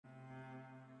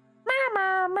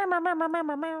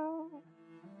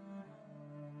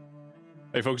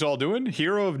Hey folks, all doing?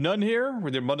 Hero of None here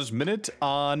with your Mundus Minute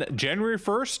on January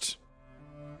 1st,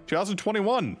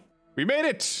 2021. We made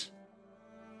it!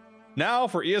 Now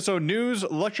for ESO news,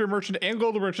 lecture merchant, and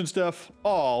golden merchant stuff,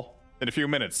 all in a few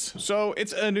minutes. So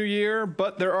it's a new year,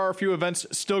 but there are a few events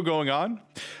still going on.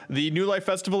 The New Life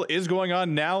Festival is going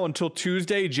on now until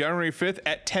Tuesday, January 5th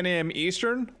at 10 a.m.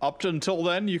 Eastern. Up until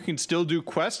then, you can still do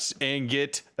quests and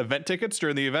get event tickets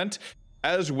during the event,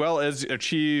 as well as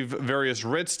achieve various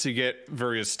writs to get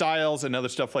various styles and other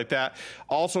stuff like that.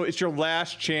 Also, it's your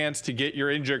last chance to get your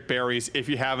inject berries if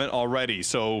you haven't already.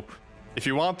 So if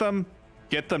you want them,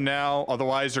 get them now.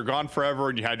 Otherwise, they're gone forever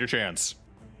and you had your chance.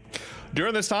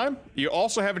 During this time, you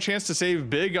also have a chance to save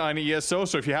big on ESO.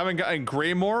 So if you haven't gotten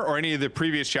Greymore or any of the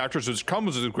previous chapters which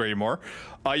comes with Greymore,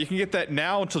 you can get that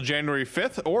now until January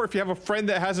 5th. Or if you have a friend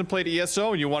that hasn't played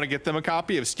ESO and you want to get them a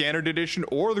copy of Standard Edition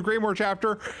or the Greymore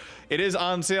chapter, it is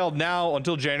on sale now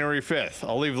until January 5th.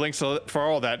 I'll leave links for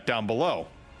all that down below.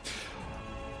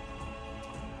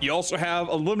 You also have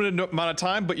a limited amount of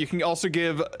time, but you can also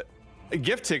give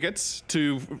gift tickets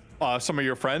to some of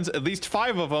your friends, at least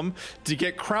 5 of them, to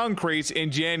get crown crates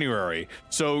in January.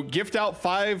 So gift out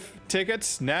 5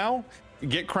 tickets now,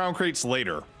 get crown crates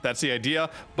later. That's the idea,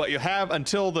 but you have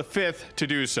until the 5th to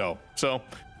do so. So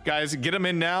guys, get them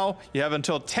in now. You have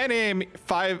until 10 a.m.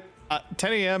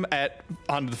 10 a.m.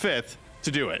 on the 5th to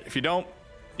do it. If you don't,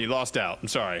 you lost out. I'm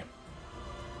sorry.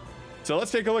 So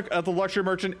let's take a look at the luxury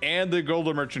merchant and the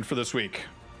golden merchant for this week.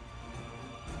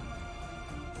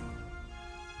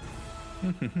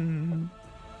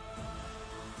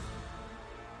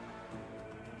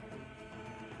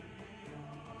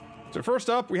 So first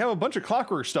up, we have a bunch of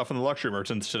clockwork stuff in the luxury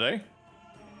merchants today.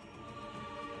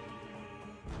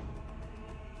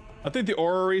 I think the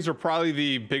orreries are probably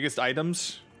the biggest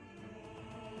items,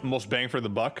 most bang for the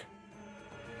buck.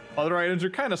 Other items are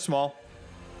kind of small,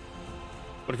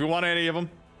 but if you want any of them,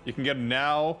 you can get them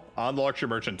now on the luxury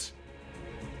merchant.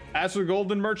 As for the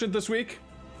golden merchant this week,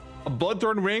 a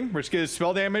Bloodthorn Ring, which gives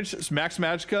spell damage, max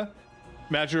magicka,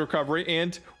 magic recovery,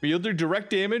 and when you do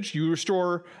direct damage, you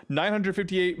restore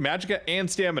 958 magicka and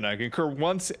stamina. You can occur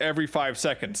once every 5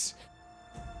 seconds.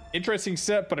 Interesting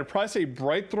set, but I'd probably say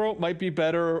Bright Throat might be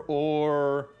better,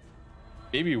 or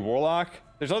maybe Warlock.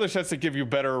 There's other sets that give you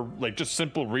better, like just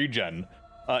simple regen,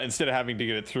 instead of having to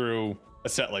get it through a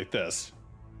set like this.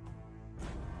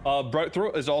 Bright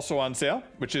Throat is also on sale,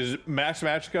 which is max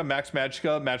magicka,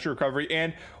 magic recovery,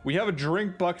 and we have a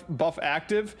drink buff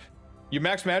active. Your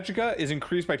max magicka is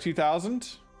increased by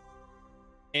 2,000,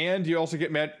 and you also get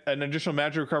an additional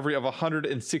magic recovery of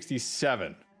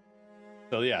 167.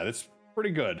 So yeah, that's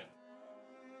pretty good.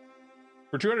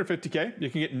 For 250k, you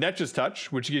can get Netch's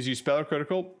Touch, which gives you spell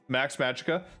critical, max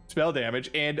magicka, spell damage,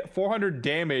 and 400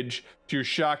 damage to your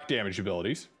shock damage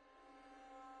abilities.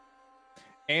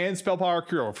 And Spell Power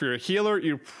Cure. If you're a healer,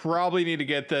 you probably need to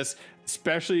get this,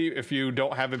 especially if you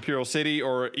don't have Imperial City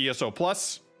or ESO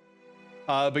Plus.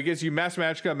 But it gives you max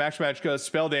magicka,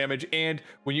 spell damage, and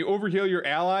when you overheal your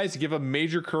allies, give a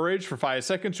major courage for 5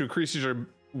 seconds, to increases your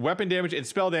weapon damage and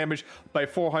spell damage by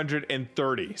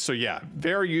 430. So yeah,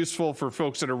 very useful for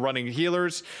folks that are running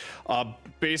healers.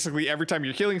 Basically, every time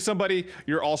you're healing somebody,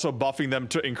 you're also buffing them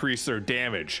to increase their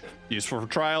damage. Useful for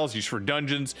trials, useful for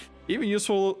dungeons, even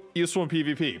useful in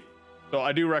PvP. So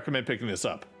I do recommend picking this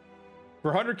up.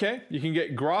 For 100k, you can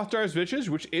get Grothar's Witches,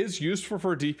 which is useful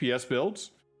for DPS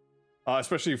builds,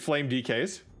 especially Flame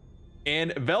DKs,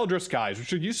 and Veldra Skies,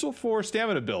 which are useful for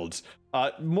stamina builds.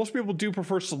 Most people do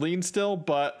prefer Selene still,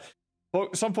 but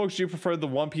some folks do prefer the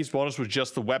one-piece bonus with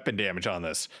just the weapon damage on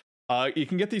this. You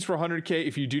can get these for 100k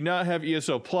if you do not have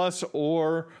ESO Plus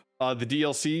or the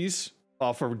DLCs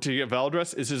to get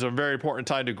Veldras. This is a very important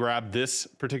time to grab this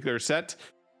particular set.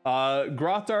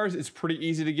 Grothar's is pretty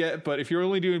easy to get, but if you're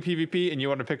only doing PvP and you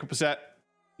want to pick up a set,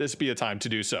 this would be a time to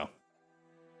do so.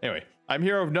 Anyway, I'm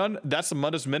Hero of None. That's the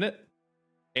Mundus Minute.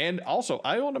 And also,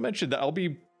 I want to mention that I'll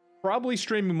be probably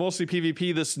streaming mostly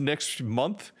PvP this next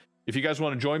month. If you guys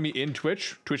want to join me in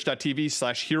Twitch,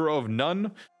 twitch.tv/Hero of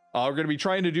None. We're going to be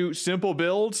trying to do simple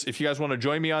builds. If you guys want to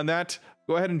join me on that,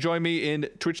 go ahead and join me in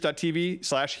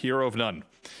twitch.tv/Hero of None.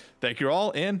 Thank you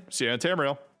all, and see you on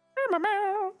Tamriel.